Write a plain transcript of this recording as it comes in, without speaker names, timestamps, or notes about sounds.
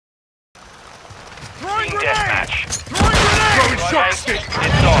Team Deathmatch. Throwing shock stick.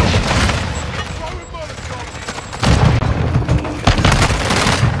 It's on.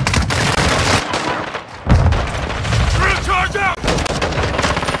 Charge out!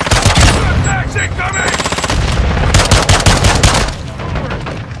 Attacks incoming!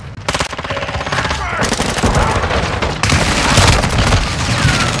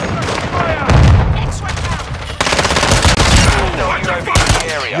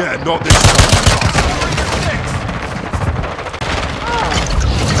 Yeah, not this time.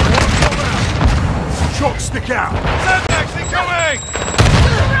 Shock stick out! Attacks incoming!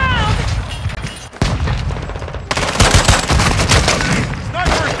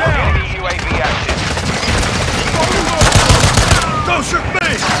 Don't shoot me!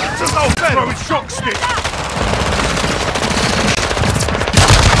 Just no fence! Throwing shock stick!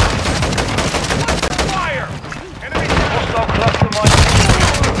 Fire! Enemy hostile cluster mine.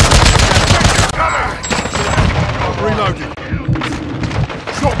 Reloading.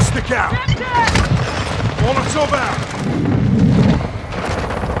 Shock stick out. Molotov out.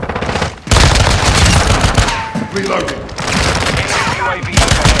 Reloading. UAV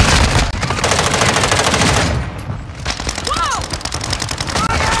overhead.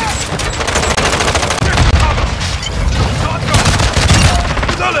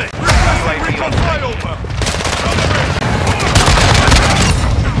 Recon flyover!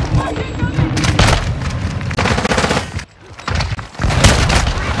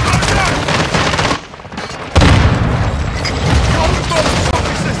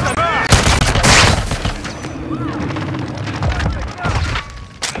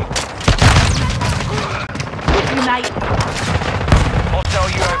 Hostile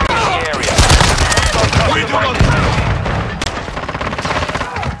UAV in the area.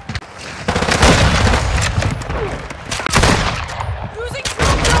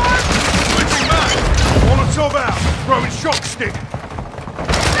 Molotov out! Throwing shock stick!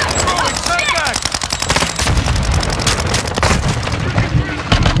 Throwing sandbag!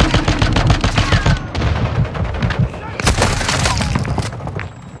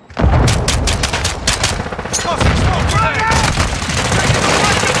 Tossing smoke grenade! Taking the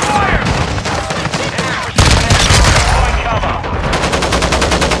weapon fire! Cover!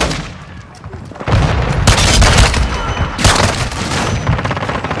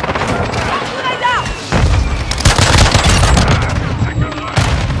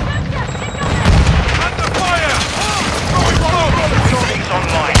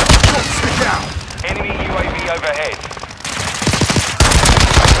 Overhead.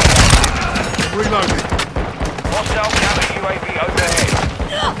 Reloading. Hostile counter UAV overhead.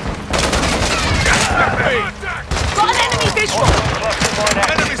 Got an enemy visual!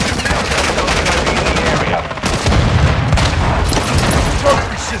 Enemies in the area.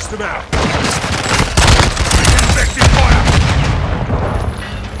 Trophy system out. Infected fire.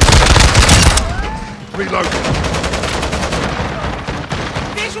 Reloading.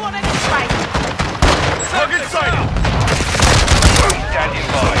 Visual on enemy strike. Target sighted! Standing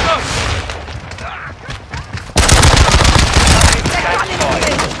by.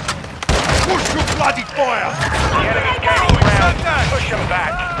 Push your bloody fire! The enemy's gaining ground. Push them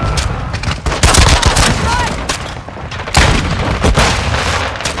back.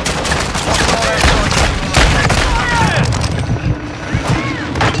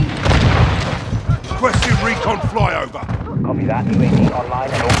 Requesting recon flyover. Copy that. UAV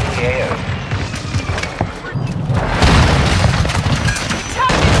online and all KO.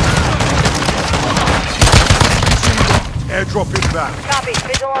 Airdrop inbound. Copy.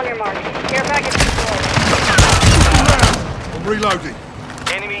 Visual on your mark. Care package deployed. I'm reloading.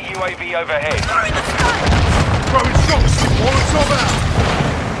 Enemy UAV overhead. Throwing shots. Molotov out.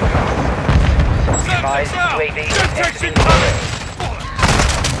 Advised UAV exiting coming.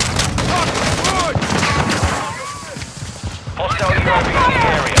 Hostile UAV in the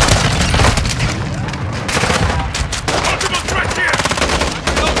area. Ultimate threat here.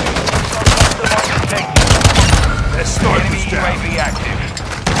 Their snipers Enemy down. UAV active.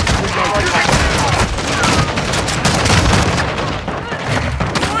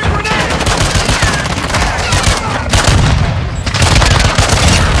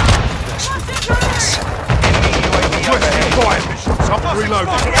 Fire missions. I'm reloading.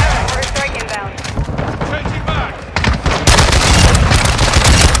 Order strike inbound. Changing back.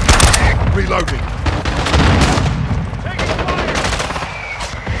 Reloading. Taking fire.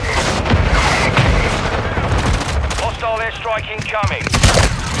 Hostile airstrike incoming.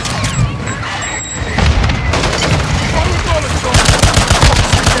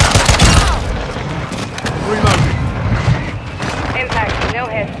 Reloading. Impact. No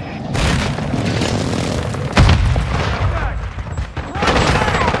hits.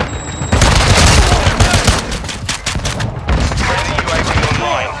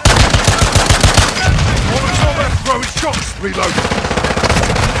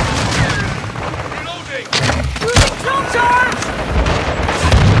 Reloading! Drill charge!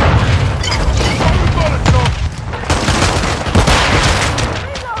 Molotov!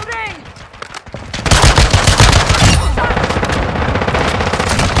 Reloading!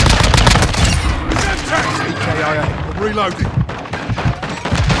 𝐂𝐬𝐲, I'm reloading.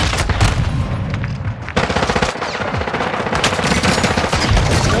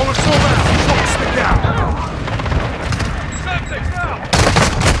 Molotov out! Shot stick out! Something now!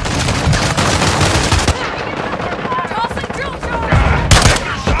 Tossing drill charge!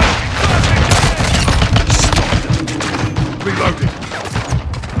 Reloading.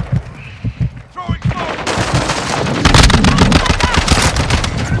 Throwing smoke!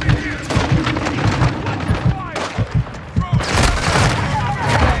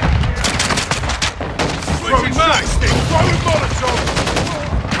 Throwing mag stick! Throwing Molotov!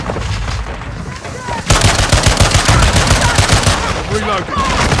 Reloading.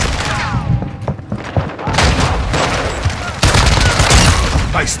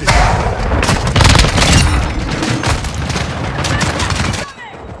 Basted.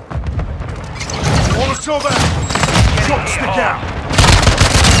 Molotov out! Shot stick out!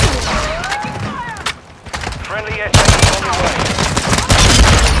 Friendly SAE on the way.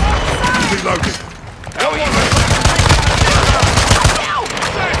 Reloading.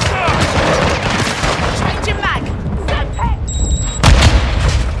 Changing mag!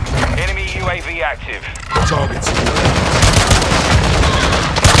 Enemy UAV active. Targets.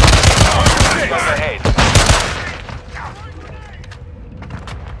 Overhead.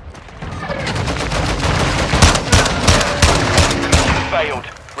 Failed.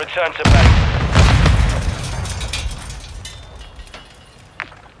 Return to base.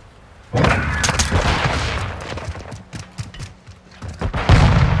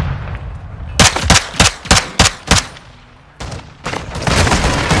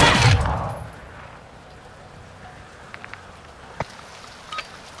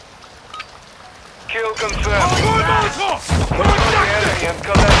 Kill confirmed. Molotov! The enemy has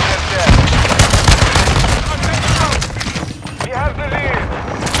collapsed their death. We have the lead.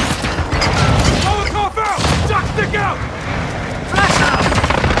 Molotov out! Shot stick out! Flash out!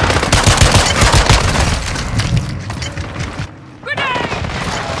 Grenade!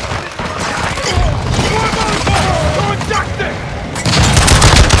 More Molotov! Throwing shot stick!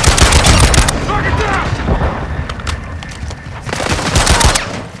 Target down!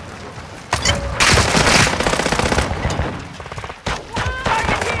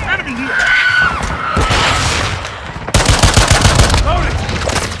 Enemy here! Loading!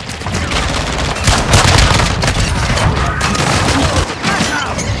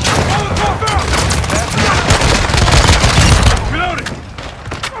 Molotov out! Reloading!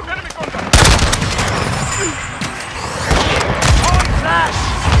 Enemy contact! On flash!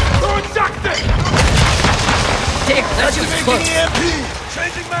 Throwing shot stick! Take that, you foot! EMP!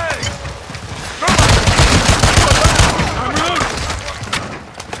 Changing mag! I'm reloading!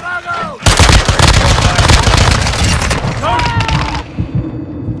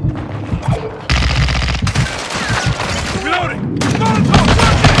 Reloading! Molotov!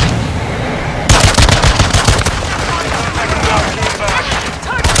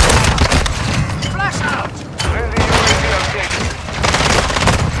 Flash out! Friendly UAV objective.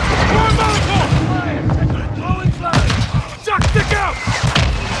 More Molotov! Throwing flag! Shot stick out!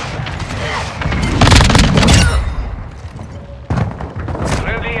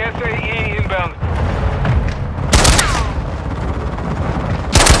 Friendly SAE inbound.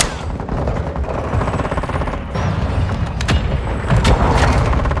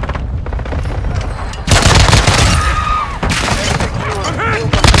 I'm hit!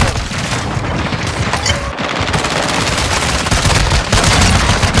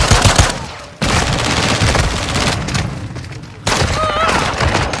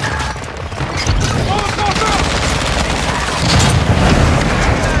 Molotov out!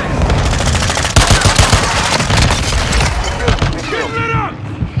 Get lit up!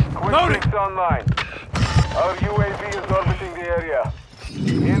 Loading! Quick online. Our UAV is orbiting the area.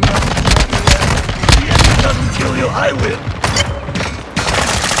 Inbound. Doesn't kill you, I will.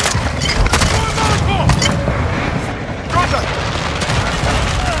 More Molotov! Contact!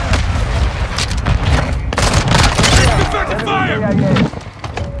 Effective fire!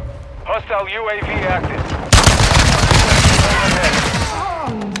 Hostile UAV active.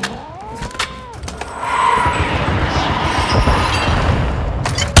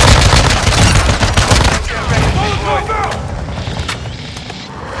 Molotov out!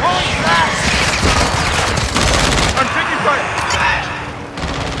 On flash! I'm taking fire!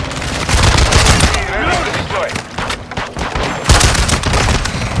 Ready to deploy.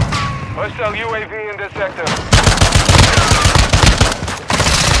 Hostile UAV in this sector.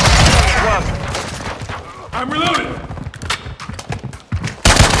 I'm reloading!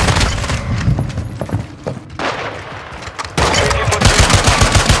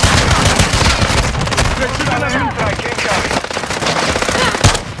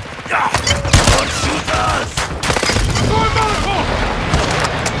 Don't shoot us!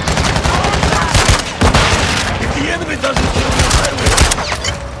 If the enemy doesn't kill me, I will.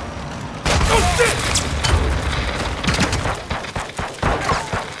 Oh shit!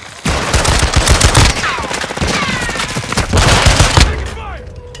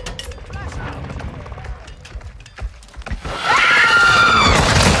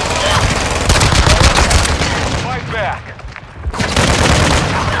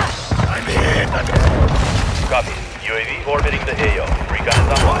 Copy. UAV orbiting the AO. Recon is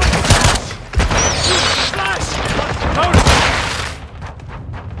online. Flash! Notice!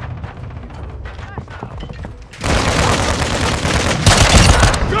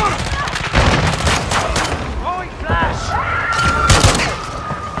 Got him! Throwing flash!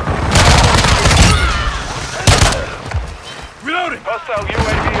 Reloading! Hostile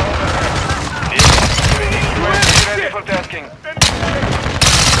UAV overhead. UAV ready for tasking.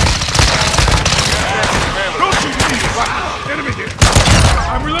 Don't shoot me! Enemy here!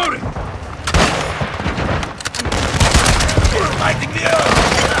 I'm reloading! Lighting the air!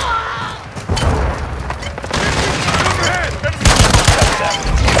 Overhead!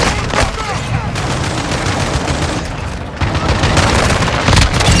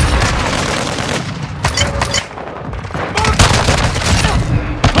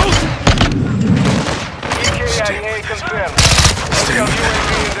 𝐂𝐬𝐮𝐬 confirmed. Hostile UAV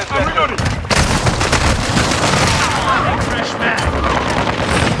in this I'm sector. reloading! Fresh mag!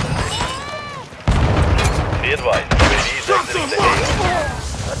 Be advised. UAV is exiting the AO.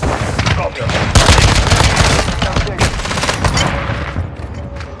 Copy.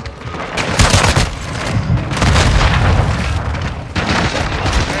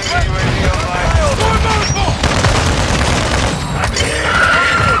 UAV online.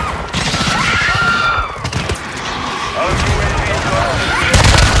 Our UAV is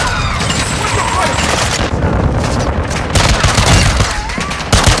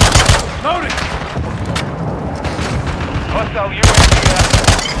Loading! hostile UAV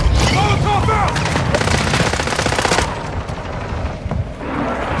active. Molotov out!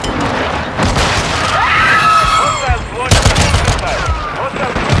 Hostiles launching the missile.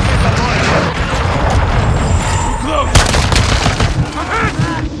 Hostile cruise missile launched. Close! I'm hit!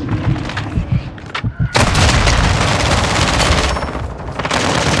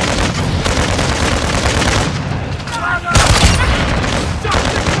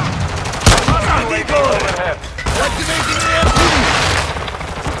 UAV overhead. Activating the MP!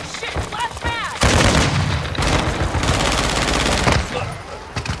 Shit, last mag!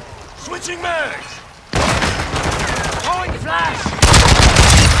 Switching mags! Throwing flash!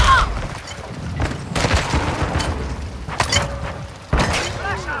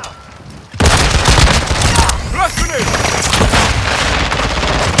 Flash out! Flash grenade!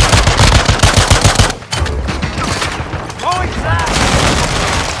 Throwing flash!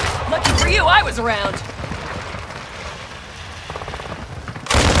 Lucky for you, I was around.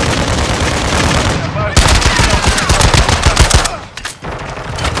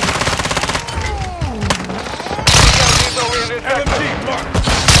 LMG, mark!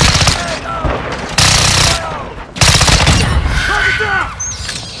 Target down!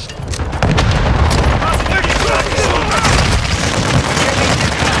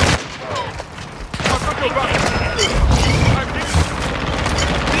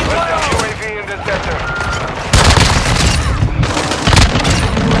 Hostile UAV in this sector.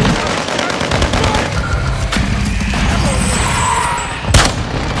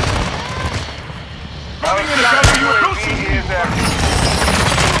 Our UAV is active.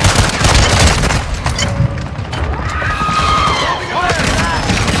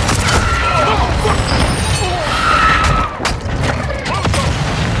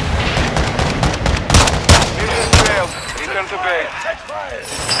 Mission failed. Return to base. Check fire!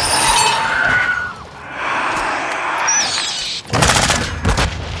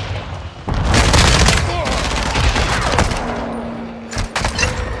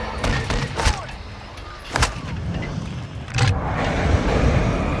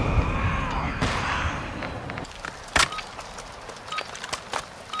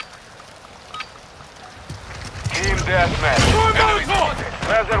 Team Deathmatch.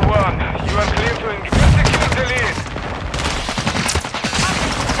 Weather 1, you are clear to engage. Secure the lead.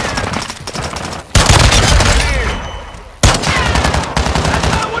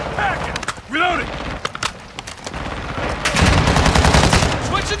 Package!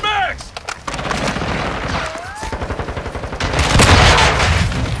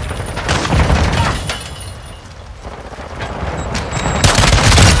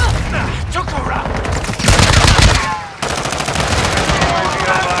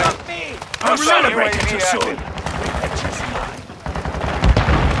 UAV active.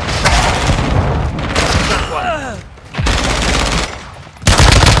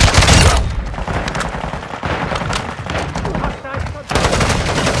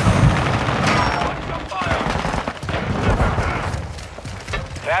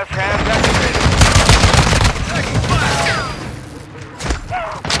 Fast hands activated. Taking fire!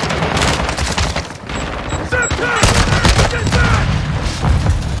 Set down! Get back!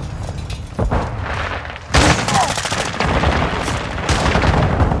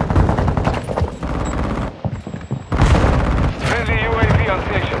 Friendly UAV on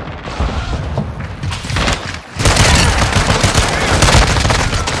station.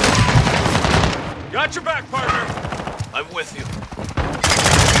 Got your back, partner! I'm with you.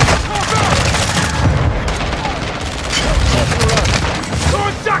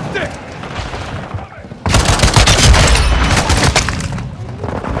 Контакты!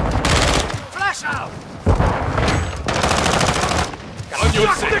 Flash out! On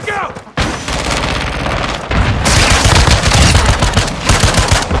your stick out!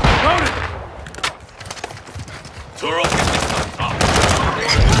 Loaded! Turo.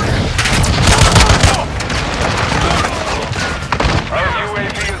 Our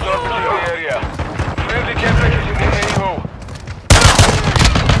UAV is orbiting the area. Friendly care package in the AO.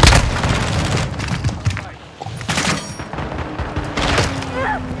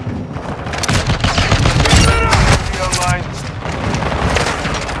 UAV online.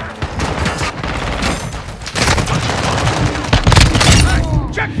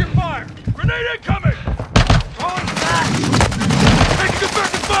 Check your fire! Grenade incoming! Throwing back! Taking the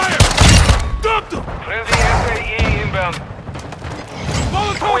back and fire! Dumped him! Friendly SAE inbound.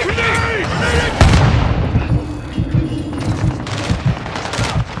 Molotov grenade! Grenade!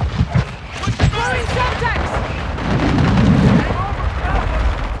 Throwing Semtex!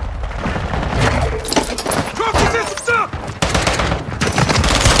 Drop resistance up!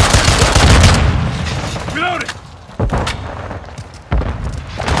 Reloading!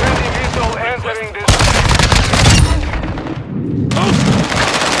 Friendly vehicle entering this.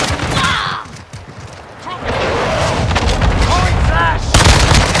 Calling flash!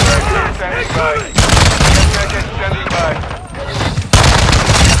 Standing by. Care package standing by.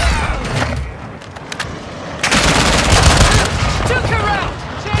 Took her out!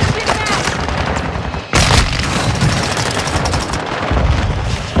 Changing back!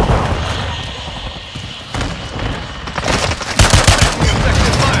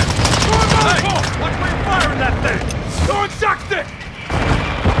 Hey! Watch where you're firing that thing! Kontakty!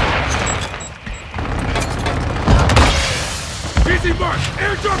 Easy mark!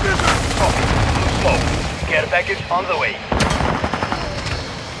 Airdrop inbound! Smoke. Care package on the way.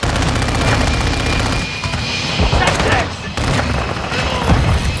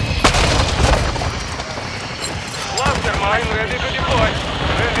 Cluster mine ready to deploy.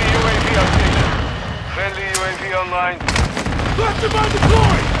 Friendly UAV on station. Friendly UAV online. Cluster mine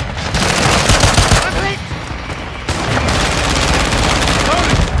deployed!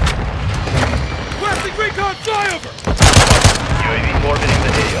 Loaded! Requesting recon flyover! UAV orbiting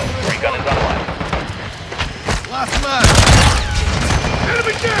the AO. Recon is online. Last man!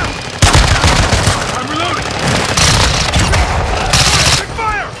 Enemy down! I'm reloading! Take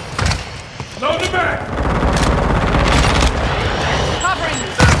fire! Load the back! Covering!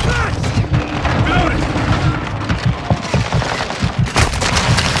 Reloading!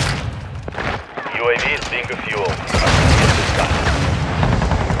 UAV is being refueled.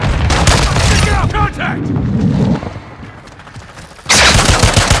 Take out! Contact!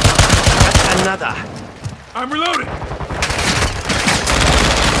 Another. I'm reloading!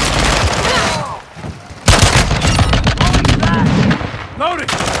 Loading!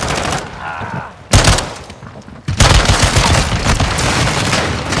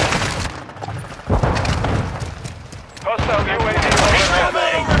 Hostile UAV overhead.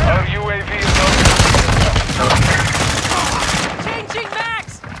 Our UAV is Changing max!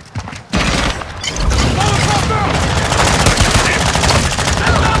 Molotov out!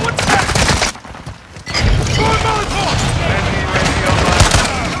 What's that? Throwing Molotov!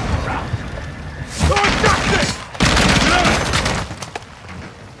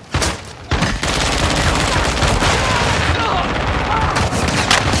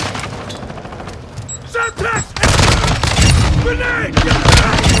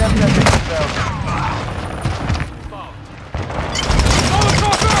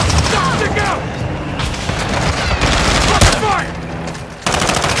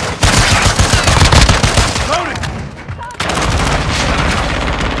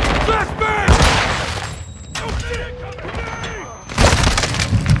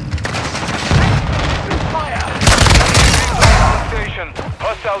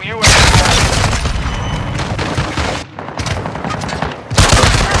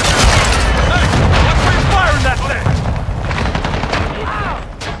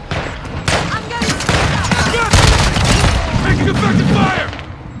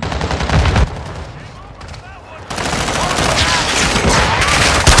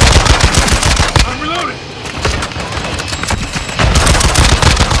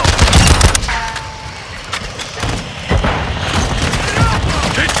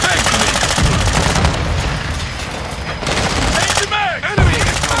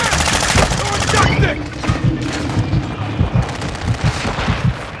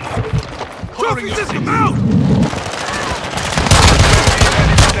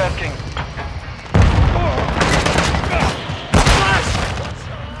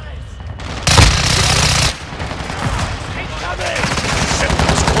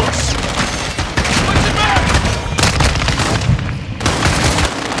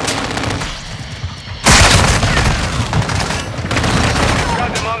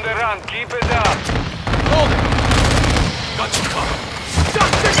 done. Keep it up. Hold it! Got you covered.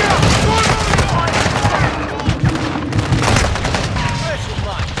 Shot, stick out!